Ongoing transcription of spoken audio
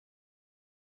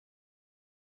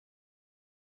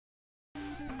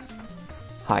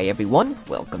Hi everyone,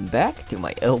 welcome back to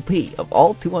my LP of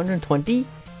all 220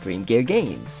 dreamGEAR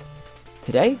games.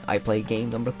 Today, I play game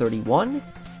number 31,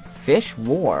 Fish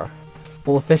War.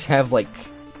 Will the fish have, like,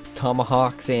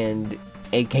 tomahawks and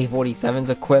AK-47s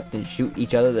equipped and shoot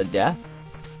each other to death?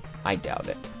 I doubt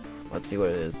it. Let's see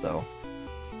what it is, though.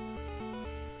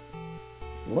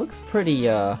 Looks pretty,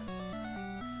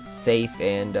 safe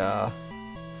and,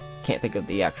 can't think of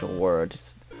the actual words.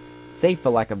 Safe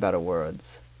for lack of better words.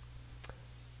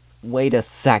 Wait a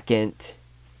second.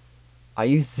 Are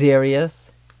you serious?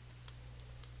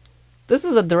 This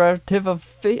is a derivative of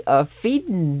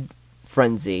Feeding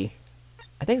Frenzy.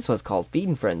 I think that's what it's called,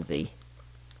 Feeding Frenzy.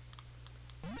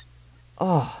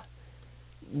 Oh,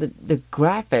 the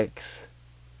graphics,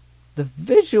 the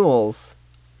visuals.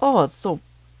 Oh, it's so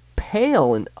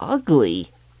pale and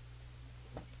ugly.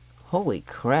 Holy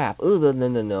crap. Ooh,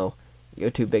 no.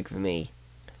 You're too big for me.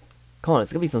 Come on,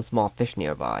 it's gonna be some small fish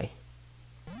nearby.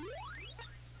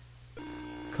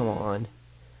 Come on.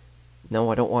 No,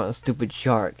 I don't want a stupid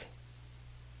shark.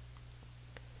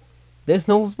 There's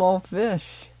no small fish.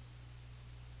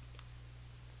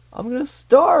 I'm gonna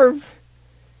starve.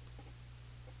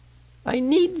 I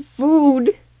need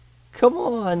food. Come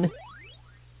on.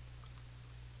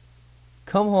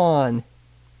 Come on.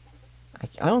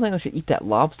 I don't think I should eat that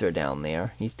lobster down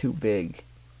there. He's too big.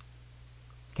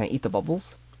 Can I eat the bubbles?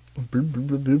 Bloop, bloop,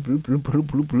 bloop, bloop, bloop, bloop,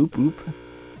 bloop, bloop, bloop.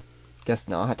 Guess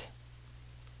not.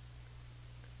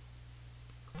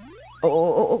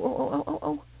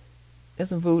 Oh. There's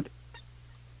some food.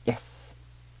 Yes.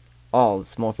 Oh,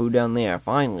 there's more food down there.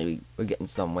 Finally, we're getting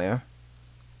somewhere.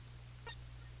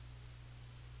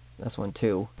 That's one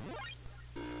too.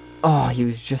 Oh, he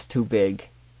was just too big.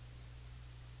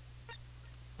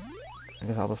 I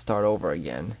guess I'll just start over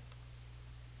again.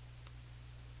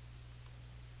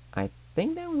 I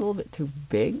think that was a little bit too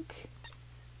big.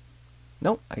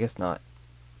 Nope, I guess not.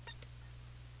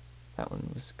 That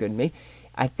one was good to me.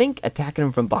 I think attacking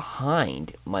them from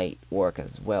behind might work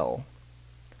as well.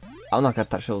 I'm not gonna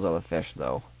touch those other fish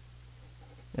though.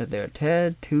 They're a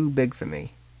tad too big for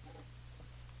me.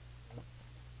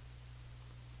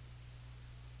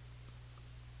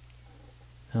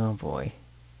 Oh boy.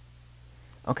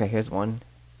 Okay, here's one.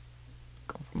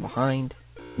 Go from behind.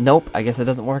 Nope, I guess it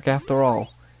doesn't work after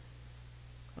all.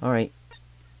 Alright.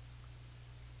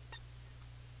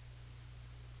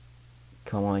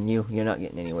 Come on, you're not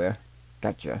getting anywhere.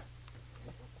 Gotcha.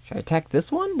 Should I attack this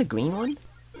one? The green one?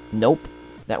 Nope.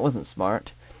 That wasn't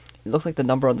smart. It looks like the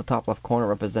number on the top left corner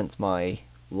represents my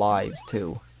lives,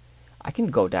 too. I can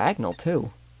go diagonal,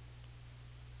 too.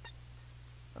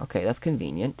 Okay, that's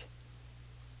convenient.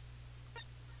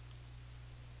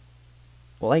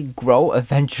 Will I grow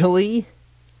eventually?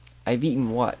 I've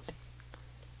eaten what?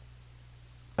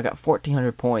 I got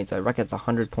 1,400 points. I reckon it's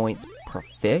 100 points per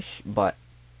fish, but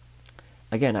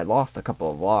again, I lost a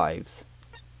couple of lives.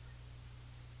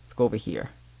 Let's go over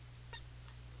here.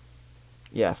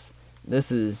 Yes,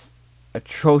 this is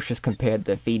atrocious compared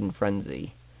to Feeding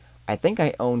Frenzy. I think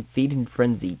I own Feeding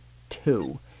Frenzy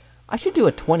 2. I should do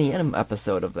a 20M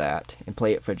episode of that and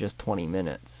play it for just 20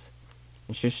 minutes.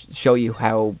 And just show you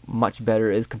how much better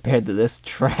it is compared to this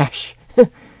trash.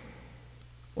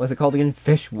 What's it called again?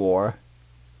 Fish War.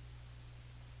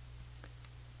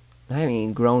 I haven't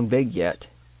even grown big yet.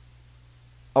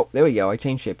 Oh, there we go. I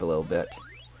changed shape a little bit.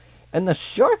 And the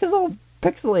shark is all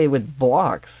pixelated with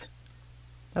blocks.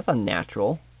 That's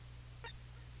unnatural.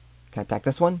 Can I attack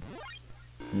this one?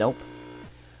 Nope.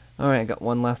 Alright, I got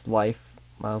one last life.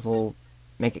 Might as well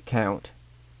make it count.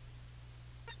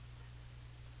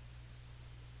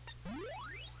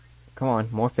 Come on,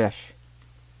 more fish.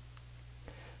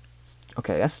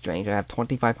 Okay, that's strange. I have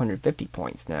 2,550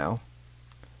 points now.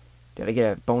 Did I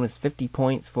get a bonus 50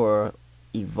 points for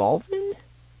evolving?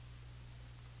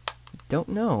 Don't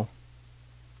know.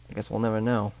 I guess we'll never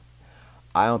know.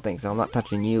 I don't think so. I'm not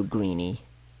touching you, Greenie.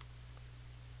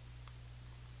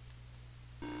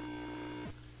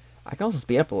 I can also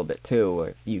speed up a little bit too,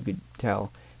 if you could tell.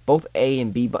 Both A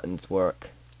and B buttons work.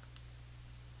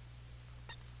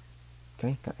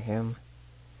 Okay, got him.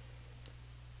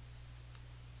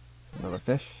 Another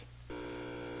fish.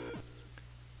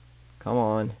 Come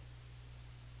on.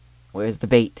 Where's the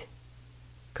bait?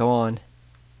 Come on.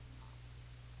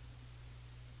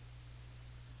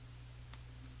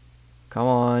 Come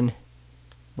on.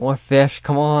 More fish,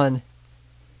 come on.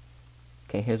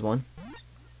 Okay, here's one.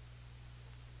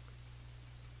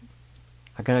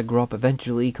 I gotta grow up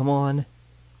eventually, come on.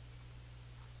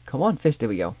 Come on, fish, there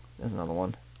we go. There's another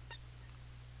one.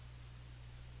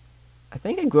 I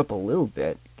think I grew up a little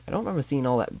bit. I don't remember seeing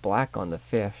all that black on the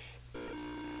fish.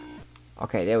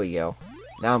 Okay, there we go.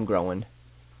 Now I'm growing.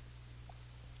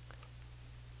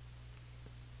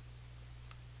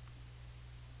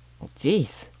 Jeez.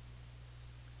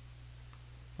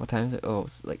 What time is it? Oh,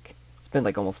 it's been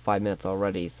like almost 5 minutes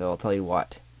already, so I'll tell you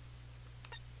what.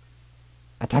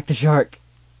 Attack the shark!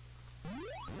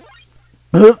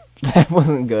 That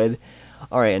wasn't good.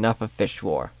 Alright, enough of Fish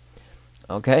War.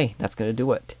 Okay, that's gonna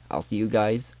do it. I'll see you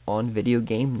guys on video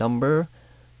game number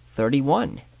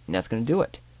 31. And that's gonna do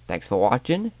it. Thanks for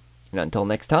watching, and until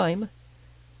next time,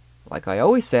 like I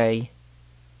always say,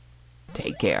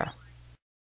 take care.